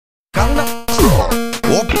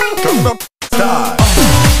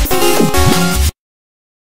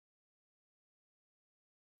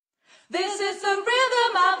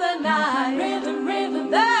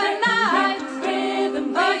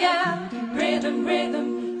rhythm,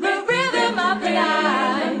 rhythm, the rhythm of the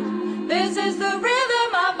life. This is the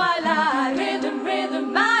rhythm of my life. Rhythm,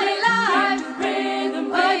 rhythm, my life.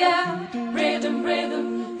 Rhythm, oh yeah. Rhythm,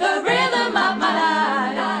 rhythm, the rhythm of my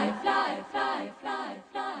life. Life, life, life,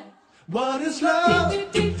 life. What is love?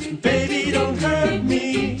 Baby, don't hurt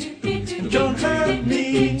me. Don't hurt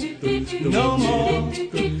me no more.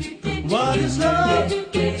 What is love?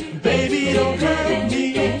 Baby, don't hurt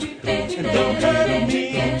me. Don't hurt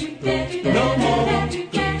me no more.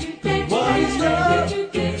 What is love?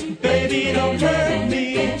 Baby, don't hurt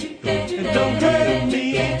me. Don't hurt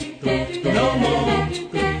me no more.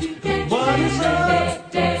 What is love?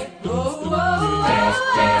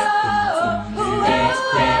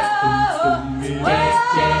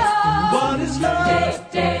 What is love?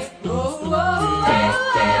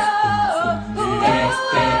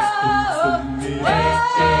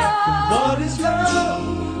 What is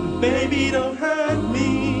love? Baby, don't hurt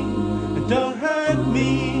me. Don't hurt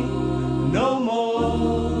me no more.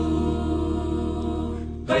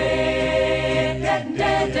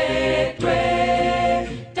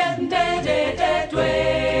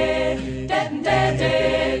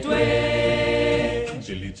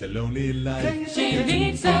 She leads a lonely life. She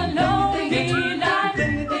leads a lonely life.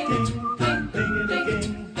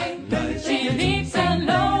 She leads a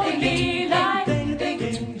lonely life.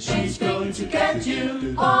 She's going to get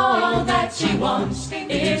you. All that she wants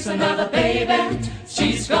is another baby.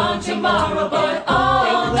 She's gone tomorrow, boy.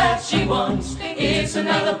 All that she wants is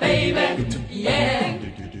another baby. Yeah.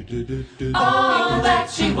 All that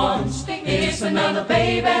she wants is another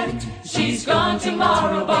baby. She's gone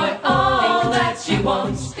tomorrow, boy. All that she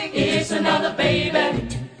wants is another baby.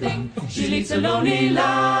 She leads a lonely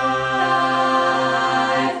life.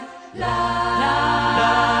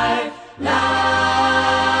 Life, life.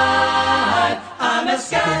 I'm a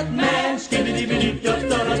scat man. Skibbidi-bidi,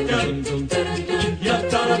 yup-da-da-dum.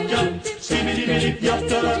 Yup-da-da-dum. Skibbidi-bidi,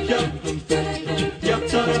 yup-da-da-dum.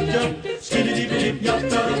 Yup-da-da-dum. Skibbidi-bidi,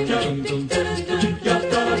 yup-da-da-dum.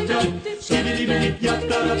 Yup-da-da-dum. Skibbidi-bidi,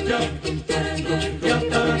 yup-da-da-dum.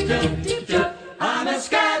 Yup-da-da-dum. I'm a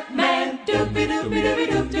scat man.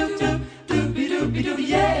 Doopy-doopy-doopy-doop-doop-doop. Doopy-doopy-doop,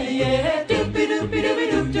 yeah, yeah.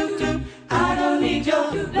 Doopy-doopy-doopy-doop-doop-doop. I don't need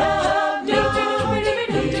your love, no.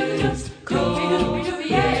 Doopy-doopy-doop-doop. Doopy-doopy-doop,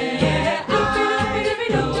 yeah, yeah.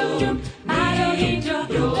 Doopy-doopy-doop-doop. I don't need your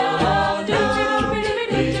love, no.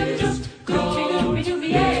 Doopy-doopy-doop-doop. Doopy-doopy-doop,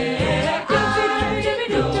 yeah, yeah.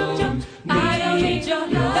 Doopy-doopy-doop. I don't need your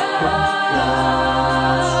love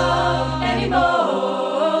anymore.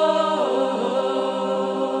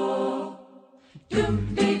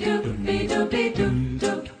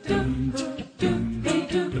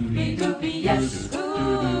 Doopy-doopy-doopy-doop-doop-doop. Yes.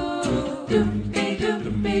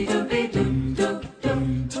 Doopy-doopy-doopy-doop-doop.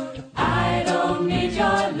 I don't need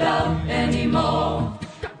your love anymore.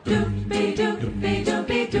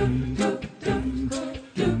 Doopy-doopy-doopy-doop-doop.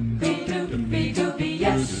 Doopy-doopy-doopy,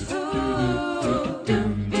 yes.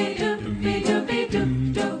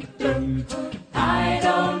 Doopy-doopy-doopy-doop-doop. I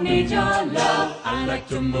don't need your love. I like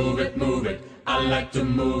to move it, move it. I like to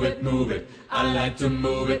move it, move it. I like to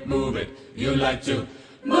move it, move it. You like to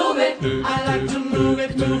Move it. I like to move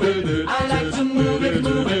it, move it. I like to move it,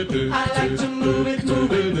 move it. I like to move it,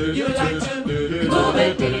 move it. You like to move it. I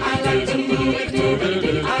like to move it, move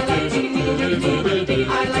it. I like to move it, move it.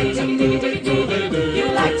 I like to move it, move it. You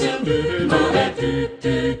like to move it.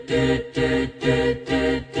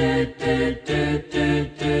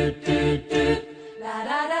 La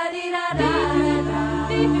da da dee da da da.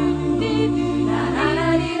 La da da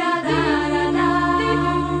dee da da da.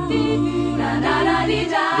 La da da dee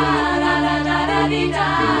da da da da da dee da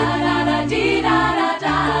da da dee da da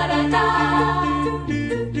da da da.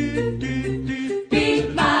 Be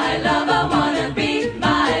my lover, wanna be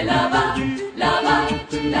my lover, lover,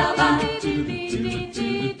 lover.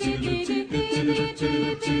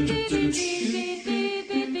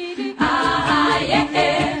 Ah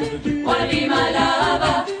yeah, wanna be my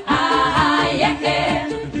lover. Ah yeah,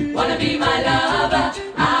 wanna be my lover.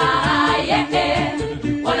 Ah yeah,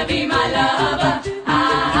 wanna be my lover.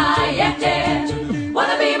 Ah yeah,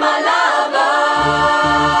 wanna be my lover.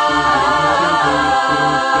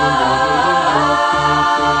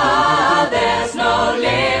 There's no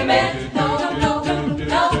limit. No, no, no, no,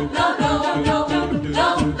 no, no, no, no, no,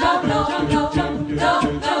 no, no, no, no, no.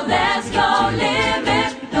 There's no limit.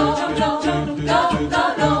 No, no, no, no, no, no,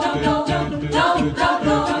 no, no, no,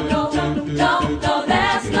 no, no, no.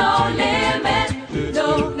 There's no limit. No,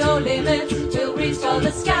 no limits. We'll reach for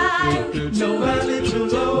the sky. no valley too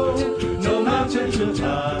low, no mountain too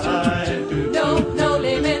high. No, no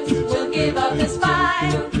limits. We'll give up this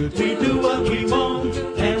fight. We do what we want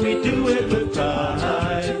and we do it with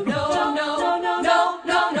pride. No, no, no, no, no,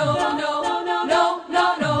 no, no, no, no, no,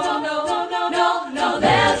 no, no, no, no,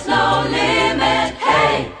 there's no limit.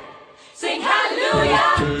 Hey, sing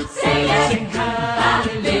hallelujah, sing it, Sing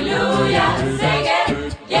hallelujah, sing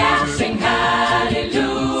it, yeah, sing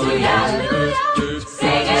hallelujah,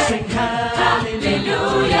 sing it, sing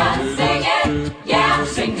hallelujah, sing it, yeah,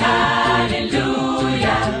 sing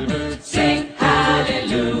hallelujah, sing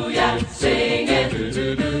hallelujah, sing it,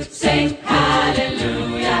 sing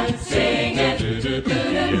hallelujah, sing it. D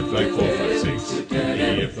F like 4, 5, 6. D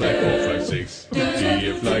F like 4, 5, 6. D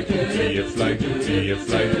F like, D F like, D F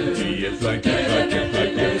like, D F like, F like, F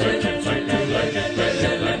like, F like, F like, F like, F like,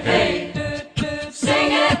 F like, Hey,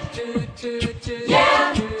 sing it,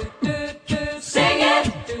 yeah, sing it,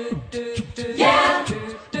 yeah,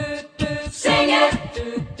 sing it,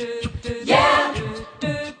 yeah,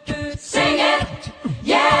 sing it,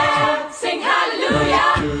 yeah, sing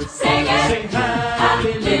hallelujah, sing it, Sing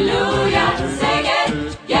hallelujah, sing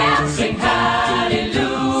it, yeah, sing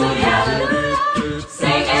hallelujah,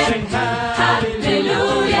 sing it, Sing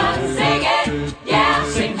hallelujah, sing it, yeah,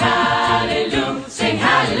 sing hallelujah, sing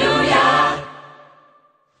hallelujah.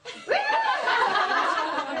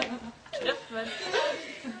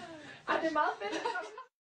 An dem Ausbildung.